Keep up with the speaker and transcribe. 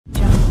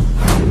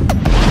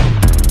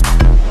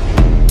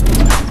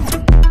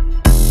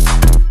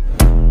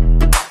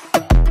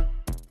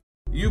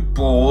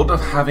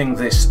of having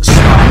this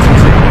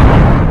strategy,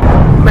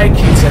 make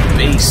it a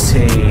beast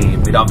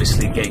team with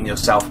obviously getting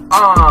yourself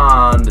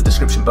on the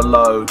description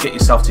below, get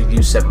yourself to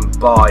U7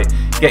 buy,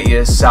 get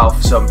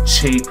yourself some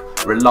cheap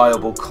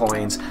reliable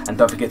coins, and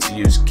don't forget to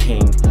use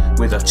King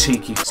with a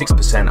cheeky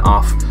 6%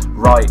 off.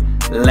 Right,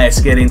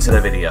 let's get into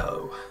the video.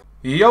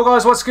 Yo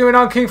guys, what's going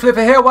on? King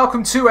Flipper here.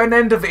 Welcome to an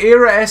end of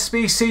era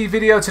SBC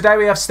video. Today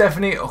we have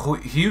Stephanie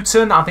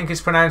Houghton, I think it's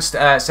pronounced,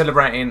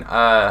 celebrating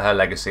her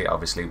legacy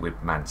obviously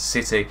with Man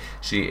City.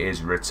 She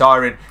is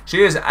retiring.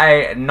 She is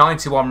a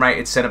 91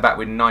 rated centre back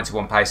with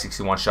 91 pace,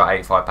 61 shot,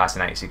 85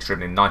 passing, 86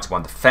 dribbling,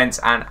 91 defence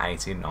and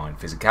 89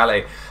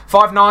 physicality.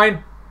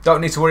 5'9". Don't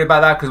need to worry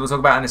about that because we'll talk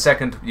about it in a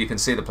second. You can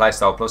see the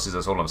playstyle pluses,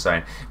 that's all I'm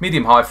saying.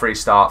 Medium high,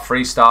 3-star,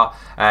 3-star.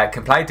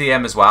 Can play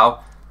DM as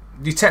well.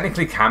 You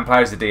technically can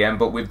play as a DM,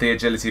 but with the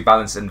agility,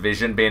 balance and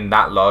vision being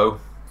that low,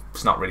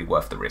 it's not really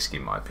worth the risk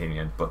in my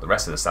opinion. But the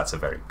rest of the stats are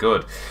very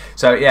good.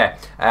 So yeah,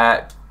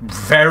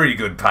 very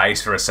good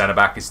pace for a centre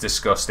back. It's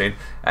disgusting.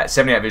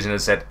 78 vision,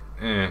 as I said,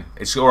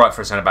 it's alright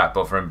for a centre back,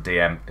 but for a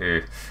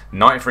DM,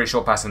 93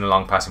 short passing and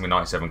long passing with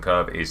 97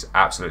 curve is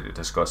absolutely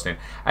disgusting.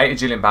 8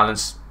 agility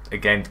balance.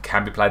 Again,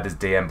 can be played as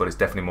DM, but it's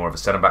definitely more of a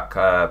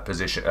centre-back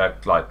position,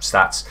 like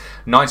stats.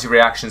 90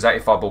 reactions,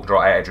 85 ball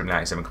control, 88 dribbling,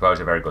 87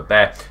 composure, very good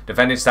there.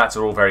 Defending stats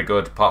are all very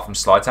good, apart from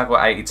slide tackle,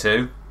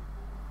 82.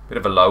 Bit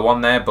of a low one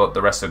there, but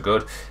the rest are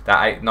good.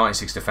 That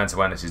 96 defensive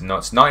awareness is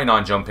nuts.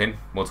 99 jumping,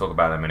 we'll talk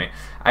about that in a minute.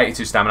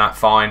 82 stamina,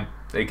 fine.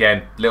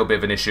 Again, a little bit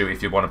of an issue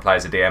if you want to play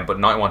as a DM,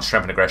 but 91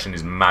 strength and aggression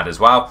is mad as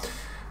well.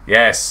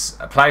 Yes,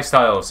 play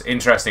styles,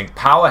 interesting.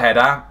 Power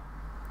header.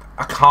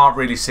 I can't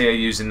really see her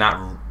using that.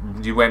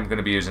 You weren't going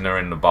to be using her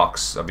in the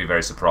box. I'd be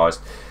very surprised.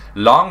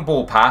 Long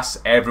ball pass.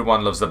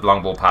 Everyone loves the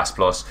long ball pass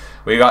plus.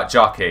 We got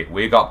jockey.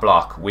 We got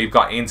block. We've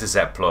got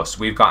intercept plus.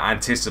 We've got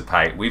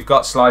anticipate. We've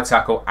got slide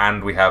tackle,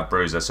 and we have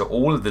bruiser. So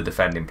all of the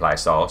defending play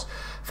styles.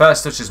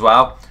 First touch as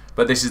well.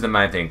 But this is the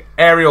main thing.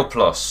 Aerial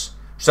plus.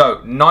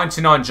 So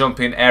 99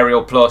 jumping,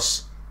 aerial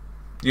plus.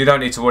 You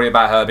don't need to worry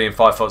about her being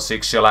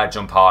 5'6". She'll out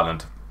jump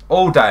Haaland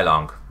all day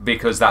long,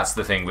 because that's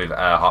the thing with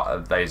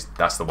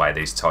that's the way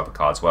these type of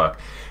cards work.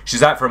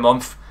 She's out for a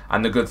month,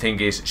 and the good thing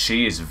is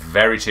she is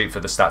very cheap for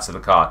the stats of the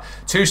card.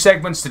 2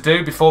 segments to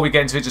do before we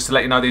get into it, just to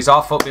let you know these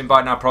are FUT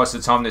by now price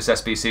at the time of this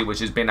SBC, which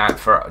has been out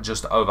for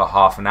just over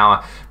half an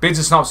hour. Bids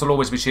and snobs will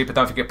always be cheaper.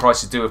 Don't forget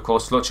prices do of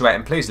course fluctuate,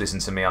 and please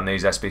listen to me on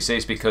these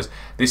SBCs because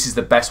this is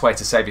the best way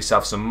to save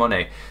yourself some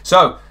money.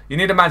 So you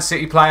need a Man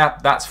City player,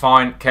 that's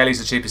fine. Kelly's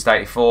the cheapest,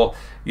 84.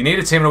 You need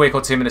a team of the week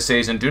or team of the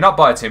season. Do not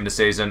buy a team of the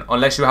season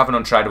unless you have an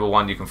untradeable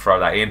one. You can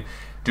throw that in.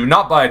 Do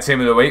not buy a team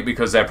of the week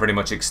because they're pretty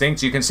much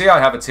extinct. You can see I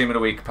have a team of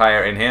the week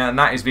player in here, and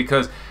that is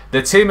because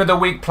the team of the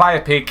week player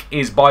pick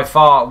is by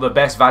far the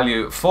best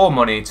value for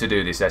money to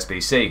do this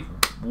SBC.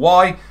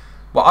 Why?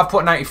 Well, I've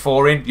put an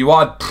 84 in. You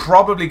are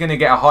probably going to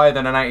get a higher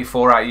than an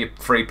 84 out of your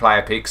 3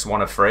 player picks,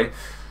 1 of 3.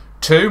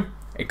 2,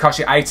 it costs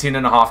you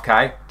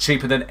 18.5k,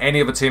 cheaper than any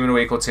other team of the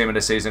week or team of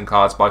the season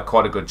cards by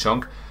quite a good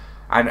chunk.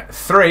 And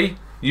 3,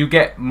 you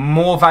get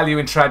more value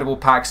in tradable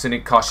packs than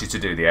it costs you to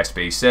do the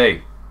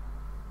SBC.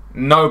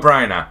 No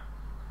brainer.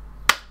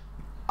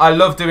 I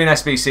love doing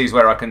SBCs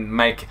where I can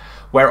make,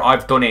 where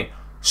I've done it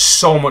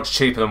so much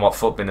cheaper than what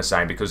FUTBin are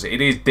saying, because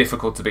it is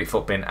difficult to beat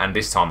FUTBin, and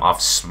this time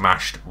I've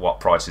smashed what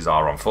prices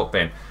are on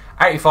FUTBin.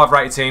 85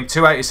 rated team,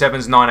 2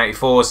 87s, 9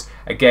 84s.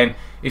 Again,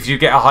 if you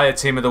get a higher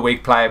team of the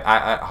week player,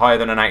 higher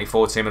than an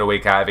 84 team of the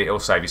week out of it, it'll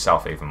save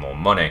yourself even more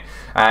money.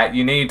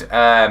 You need,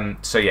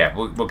 so yeah,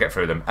 we'll get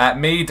through them.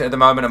 Mead at the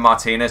moment and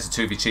Martinez, the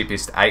 2 of your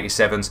cheapest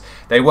 87s.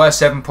 They were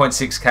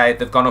 7.6k,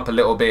 they've gone up a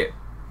little bit.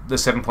 They're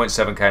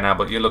 7.7k now,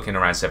 but you're looking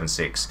around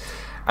 7.6.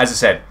 As I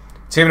said,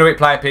 team of the week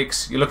player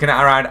picks, you're looking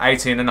at around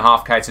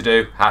 18.5k to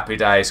do. Happy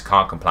days,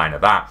 can't complain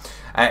at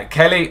that.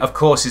 Kelly, of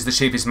course, is the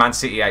cheapest Man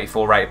City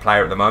 84 rated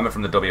player at the moment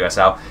from the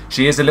WSL.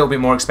 She is a little bit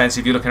more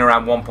expensive. You're looking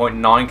around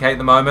 1.9k at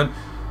the moment.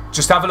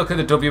 Just have a look at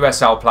the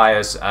WSL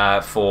players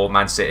for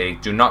Man City.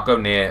 Do not go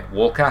near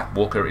Walker.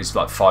 Walker is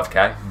like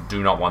 5k.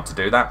 Do not want to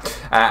do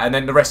that. And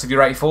then the rest of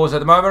your 84s at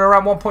the moment are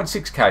around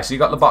 1.6k. So you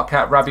got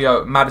Lobotka,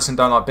 Rabiot, Madison,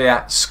 don't like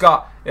beer,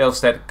 Scott,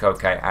 Ilstead,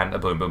 Koke, and a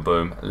boom, boom,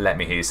 boom. Let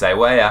me hear you say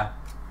where.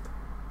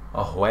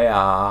 Oh,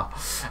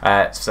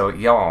 where? So,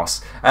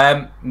 yes.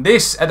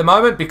 This, at the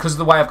moment, because of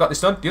the way I've got this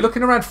done, you're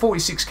looking around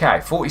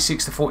 46k,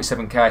 46 to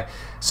 47k.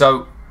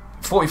 So,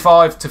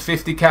 45 to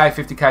 50k,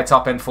 50k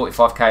top end,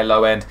 45k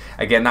low end.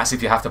 Again, that's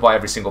if you have to buy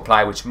every single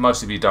player, which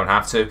most of you don't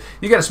have to.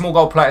 You get a small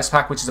gold players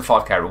pack, which is a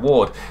 5k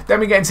reward. Then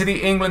we get into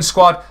the England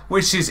squad,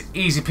 which is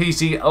easy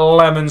peasy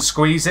lemon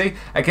squeezy.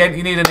 Again,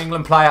 you need an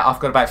England player. I've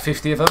got about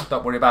 50 of them.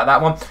 Don't worry about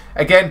that one.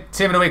 Again,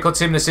 team of the week or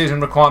team of the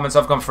season requirements.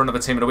 I've gone for another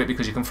team of the week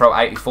because you can throw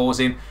 84s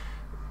in.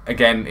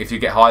 Again, if you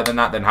get higher than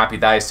that, then happy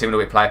days. Team of the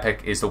week player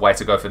pick is the way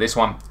to go for this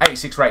one.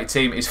 86 rated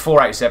team is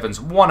 487s,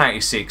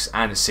 186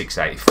 and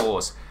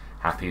 684s.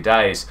 Happy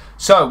days.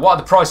 So, what are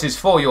the prices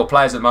for your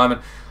players at the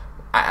moment?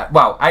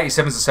 Well,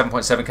 87s are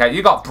 7.7k.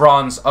 You got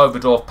Bronze,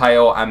 Oberdorf,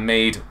 Payor, and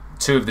Mead.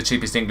 2 of the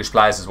cheapest English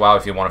players as well,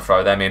 if you want to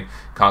throw them in.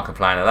 Can't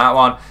complain at that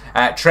one.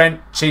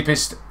 Trent,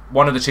 cheapest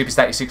one of the cheapest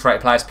 86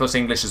 rated players plus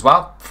English as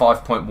well.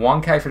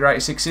 5.1k for your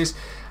 86s.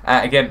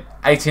 Again,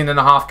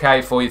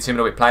 18.5k for your Team of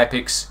the Week player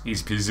picks.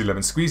 Easy peasy,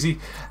 lemon squeezy.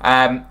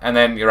 And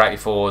then your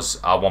 84s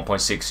are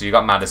 1.6. So you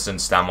got Maddison,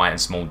 Stanway, and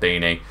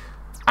Smaldini.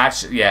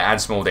 Actually, yeah, and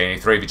Smaldini,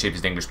 3 of your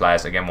cheapest English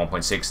players, again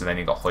 1.6, and then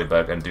you got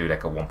Højbjerg and Dudek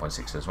at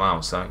 1.6 as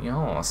well. So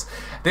yes,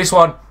 this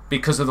one,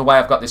 because of the way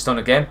I've got this done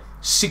again,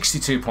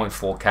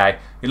 62.4k.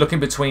 You're looking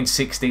between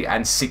 60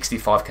 and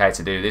 65k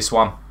to do this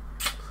one.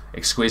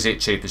 Exquisite,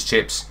 cheap as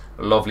chips.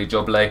 Lovely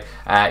jubbly.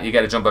 You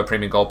get a Jumbo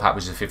Premium Gold Pack,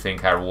 which is a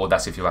 15k reward.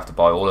 That's if you have to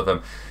buy all of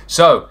them.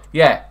 So,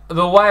 yeah,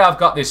 the way I've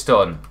got this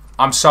done,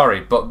 I'm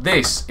sorry, but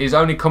this is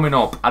only coming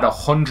up at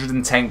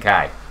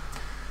 110k.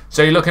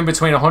 So you're looking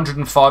between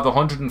 105 and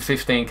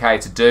 115k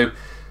to do.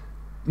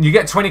 You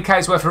get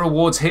 20k's worth of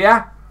rewards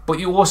here, but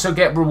you also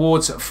get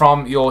rewards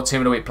from your Team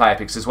of the Week player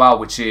picks as well,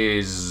 which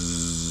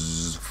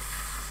is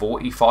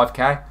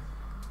 45k.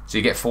 So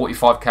you get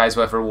 45k's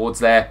worth of rewards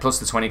there, plus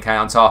the 20k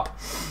on top.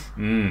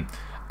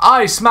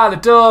 I smell a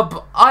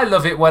dub. I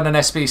love it when an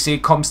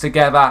SBC comes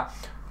together.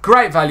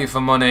 Great value for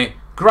money.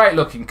 Great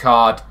looking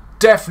card.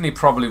 Definitely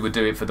probably would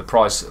do it for the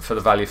price, for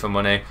the value for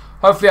money.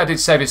 Hopefully I did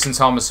save you some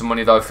time and some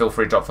money though. Feel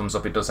free to drop thumbs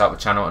up. It does help the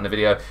channel and the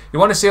video. You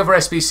want to see other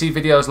SBC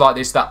videos like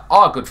this that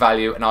are good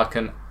value and I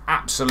can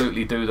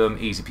absolutely do them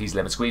easy peasy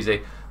lemon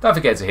squeezy. Don't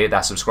forget to hit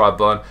that subscribe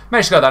button.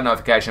 Make sure you got that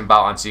notification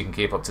bell on so you can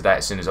keep up to date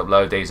as soon as I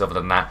upload these. Other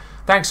than that,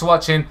 thanks for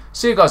watching.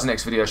 See you guys in the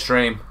next video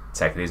stream.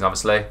 Take it easy,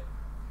 obviously.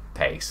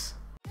 Peace.